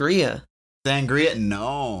sangria? Sangria?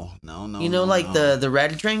 No. You know, like the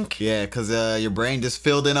red drink? Yeah, because your brain just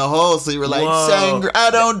filled in a hole, so you were like, sangria. I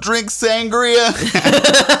don't drink sangria.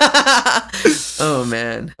 Oh,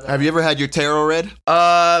 man. Have you ever had your tarot read?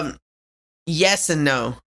 Yes and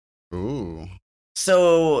no. Ooh.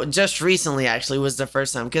 So just recently, actually, was the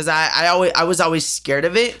first time because I was always scared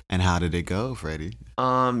of it. And how did it go, Freddie?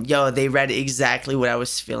 They read exactly what I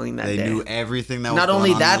was feeling that day. They knew everything that was not going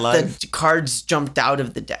only on that, in your life? the cards jumped out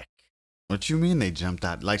of the deck. What you mean they jumped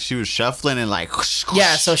out? Like she was shuffling and like whoosh, whoosh.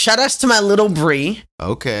 Yeah, so shout outs to my little Bree.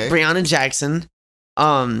 Okay. Brianna Jackson.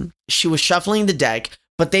 She was shuffling the deck,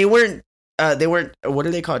 but they weren't what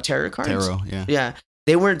are they called? Tarot cards? Tarot, yeah. Yeah.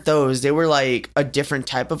 They weren't those. They were like a different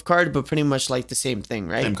type of card, but pretty much like the same thing,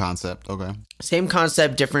 right? Same concept, okay. Same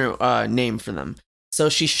concept, different name for them. So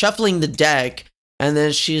she's shuffling the deck. And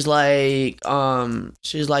then she's like,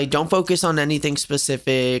 don't focus on anything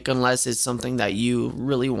specific unless it's something that you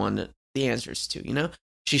really want the answers to, you know?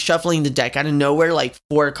 She's shuffling the deck out of nowhere, like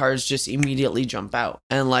 4 cards just immediately jump out.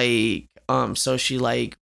 And like, so she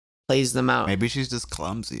like plays them out. Maybe she's just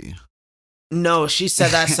clumsy. No, she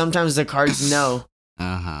said that sometimes the cards know.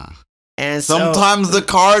 Uh-huh. And sometimes the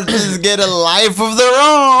cards just get a life of their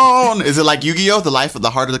own. Is it like Yu-Gi-Oh,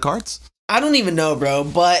 the heart of the cards? I don't even know, bro,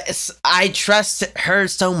 but I trust her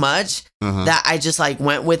so much that I just like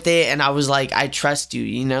went with it, and I was like, I trust you,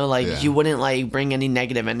 you know, like you wouldn't like bring any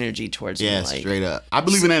negative energy towards me. Yeah, like, straight up. I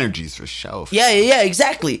believe in energies for sure. Yeah,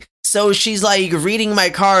 exactly. So she's like reading my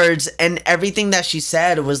cards, and everything that she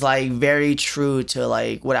said was like very true to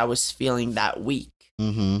like what I was feeling that week.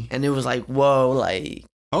 Mm-hmm. And it was like, whoa, like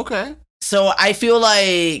okay. So I feel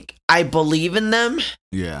like I believe in them.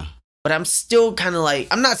 Yeah. But I'm still kind of like,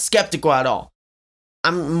 I'm not skeptical at all.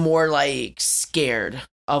 I'm more like scared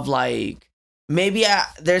of like, maybe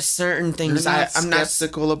there's certain things I'm not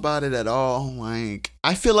skeptical about it at all. Like,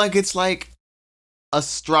 I feel like it's like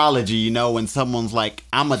astrology, you know, when someone's like,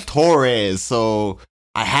 I'm a Taurus, so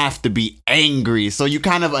I have to be angry. So you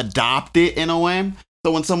kind of adopt it in a way.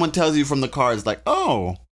 So when someone tells you from the cards, like,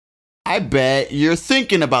 oh, I bet you're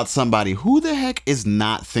thinking about somebody. Who the heck is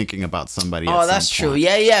not thinking about somebody? Oh, that's true.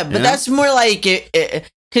 Yeah. But that's more like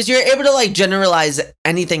it. Because you're able to like generalize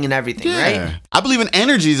anything and everything, right? I believe in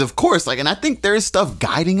energies, of course. Like, and I think there's stuff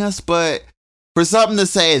guiding us, but for something to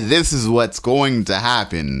say this is what's going to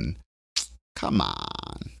happen, come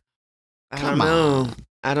on. I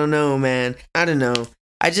don't know, man. I don't know.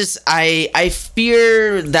 I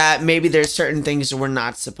fear that maybe there's certain things we're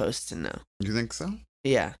not supposed to know. You think so?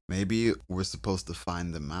 Yeah. Maybe we're supposed to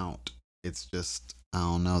find them out. It's just, I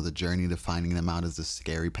don't know, the journey to finding them out is a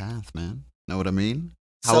scary path, man. Know what I mean?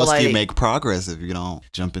 How else do you make progress if you don't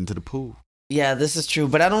jump into the pool? Yeah, this is true,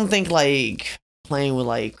 but I don't think like playing with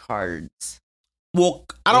like cards. Well,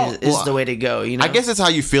 is the way to go, you know? I guess it's how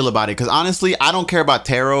you feel about it, because honestly, I don't care about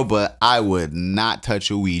tarot, but I would not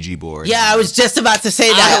touch a Ouija board. Yeah, I was just about to say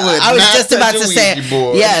that. I was just about to say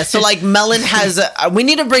it. Yeah, so like Melon has we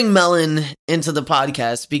need to bring Melon into the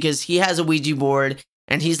podcast because he has a Ouija board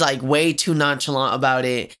and he's like way too nonchalant about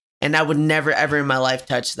it. And I would never, ever in my life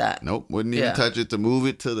touch that. Nope, wouldn't even touch it to move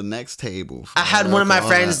it to the next table. I had one of my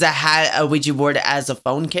friends that had a Ouija board as a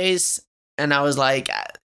phone case. And I was like,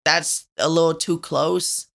 that's a little too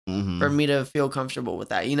close for me to feel comfortable with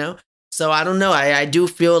that, you know? So I don't know. I do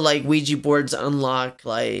feel like Ouija boards unlock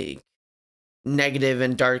like negative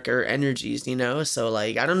and darker energies, you know? So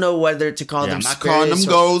like, I don't know whether to call them I'm not calling them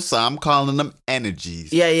ghosts. I'm calling them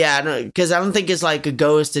energies. Yeah. I don't, because I don't think it's like a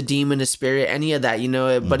ghost, a demon, a spirit, any of that, you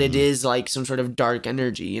know? But it is like some sort of dark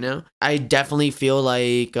energy, you know? I definitely feel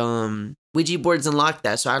like Ouija boards unlock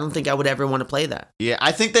that, so I don't think I would ever want to play that. Yeah,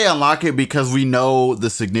 I think they unlock it because we know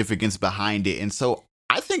the significance behind it. And so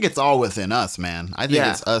I think it's all within us, man. I think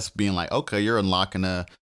it's us being like, okay, you're unlocking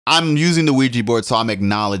I'm using the Ouija board, so I'm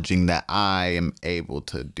acknowledging that I am able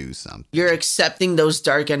to do something. You're accepting those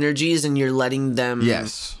dark energies and you're letting them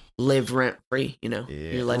live rent-free, you know?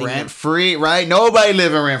 Yeah. You're letting rent-free, right? Nobody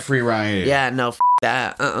living rent-free right here. Yeah, no,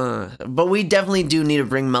 that. But we definitely do need to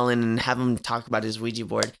bring Melon and have him talk about his Ouija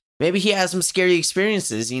board. Maybe he has some scary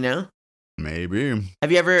experiences, you know? Maybe.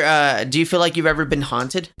 Have you ever, do you feel like you've ever been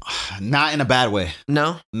haunted? Not in a bad way.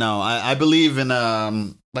 No? No, I believe in,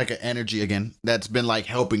 like an energy again that's been like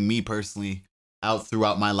helping me personally out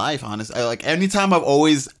throughout my life, honestly. Like anytime I've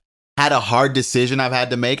always had a hard decision I've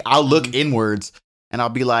had to make, I'll look inwards and I'll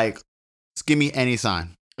be like, just give me any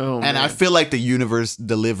sign. Oh, and man. I feel like the universe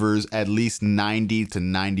delivers at least 90 to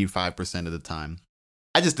 95% of the time.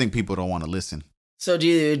 I just think people don't want to listen. So do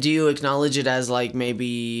you acknowledge it as like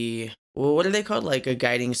maybe, well, what are they called? Like a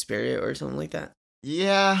guiding spirit or something like that?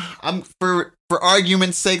 Yeah, I'm for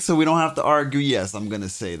argument's sake, so we don't have to argue. Yes, I'm gonna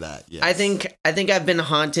say that. Yes. I think I've been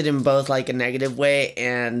haunted in both like a negative way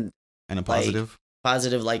and a positive,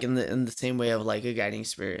 like in the same way of like a guiding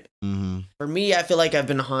spirit. Mm-hmm. For me, I feel like I've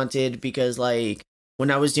been haunted because like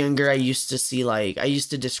when I was younger, I used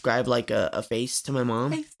to describe like a face to my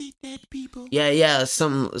mom. I see dead people. Yeah,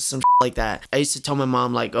 some like that. I used to tell my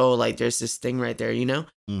mom like, oh, like there's this thing right there, you know.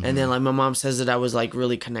 And then like my mom says that I was like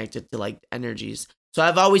really connected to like energies. So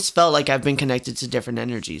I've always felt like I've been connected to different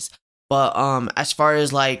energies. But as far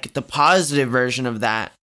as like the positive version of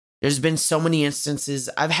that, there's been so many instances.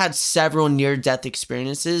 I've had several near-death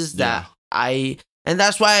experiences that and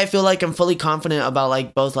that's why I feel like I'm fully confident about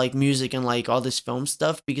like both like music and like all this film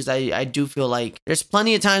stuff, because I do feel like there's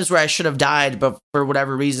plenty of times where I should have died, but for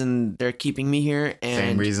whatever reason they're keeping me here. And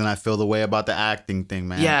same reason I feel the way about the acting thing,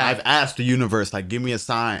 man. Yeah. I've asked the universe, like, give me a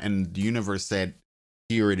sign, and the universe said,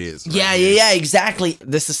 here it is. Right yeah, exactly.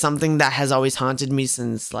 This is something that has always haunted me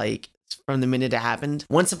since like from the minute it happened.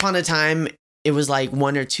 Once upon a time, it was like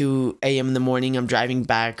 1 or 2 a.m. in the morning. I'm driving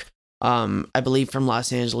back, I believe from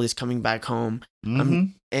Los Angeles, coming back home.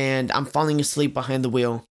 And I'm falling asleep behind the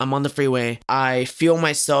wheel. I'm on the freeway. I feel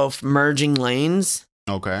myself merging lanes.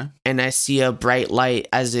 Okay. And I see a bright light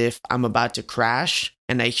as if I'm about to crash.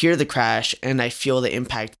 And I hear the crash and I feel the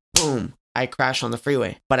impact. Boom. I crash on the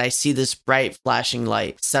freeway. But I see this bright flashing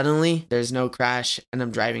light. Suddenly, there's no crash and I'm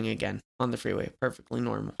driving again on the freeway. Perfectly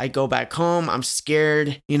normal. I go back home. I'm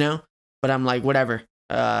scared, you know? But I'm like, whatever.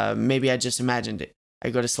 Maybe I just imagined it. I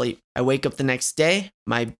go to sleep. I wake up the next day.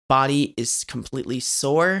 My body is completely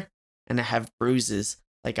sore and I have bruises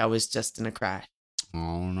like I was just in a crash.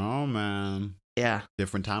 Oh no, man. Yeah.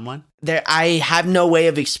 Different timeline? I have no way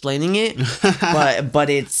of explaining it, but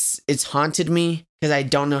it's haunted me because I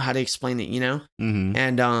don't know how to explain it, you know?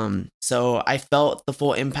 And so I felt the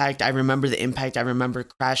full impact. I remember the impact. I remember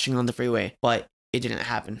crashing on the freeway, but it didn't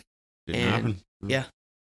happen. Didn't happen. Yeah.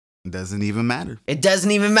 It doesn't even matter. It doesn't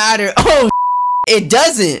even matter. Oh, it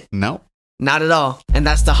doesn't. No. Not at all. And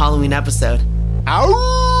that's the Halloween episode.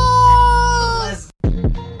 Ow!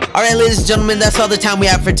 Alright, ladies and gentlemen, that's all the time we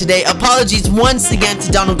have for today. Apologies once again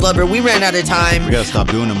to Donald Glover. We ran out of time. We gotta stop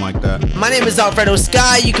doing them like that. My name is Alfredo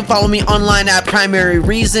Sky. You can follow me online at Primary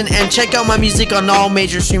Reason and check out my music on all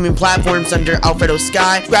major streaming platforms under Alfredo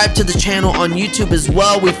Sky. Subscribe to the channel on YouTube as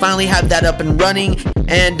well. We finally have that up and running.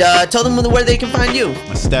 And tell them where they can find you.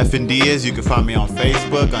 Stephen Diaz. You can find me on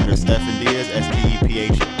Facebook under Stephen Diaz,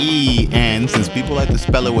 STEPHEN, since people like to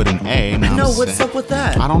spell it with an A. I know, what's up with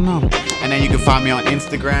that? I don't know. And then you can find me on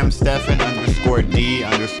Instagram,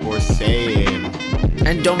 Stephen_D_Sane.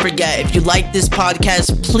 And don't forget, if you like this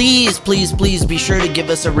podcast, please, please, please be sure to give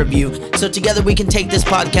us a review so together we can take this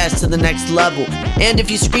podcast to the next level. And if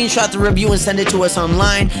you screenshot the review and send it to us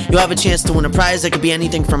online, you'll have a chance to win a prize. That could be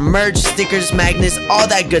anything from merch, stickers, magnets, all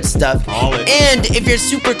that good stuff. And if you're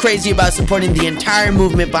super crazy about supporting the entire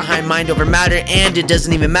movement behind Mind Over Matter, and it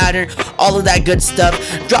doesn't even matter, all of that good stuff,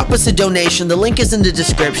 drop us a donation. The link is in the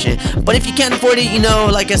description. But if you can't afford it, you know,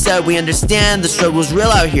 like I said, we understand the struggle's real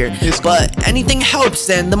out here. But anything helps,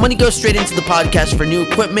 and the money goes straight into the podcast for new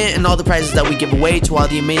equipment and all the prizes that we give away to all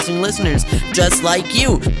the amazing listeners just like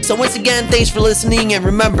you. So once again, thanks for listening, and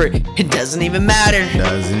remember, it doesn't even matter.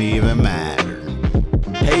 Doesn't even matter.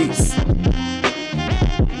 Peace.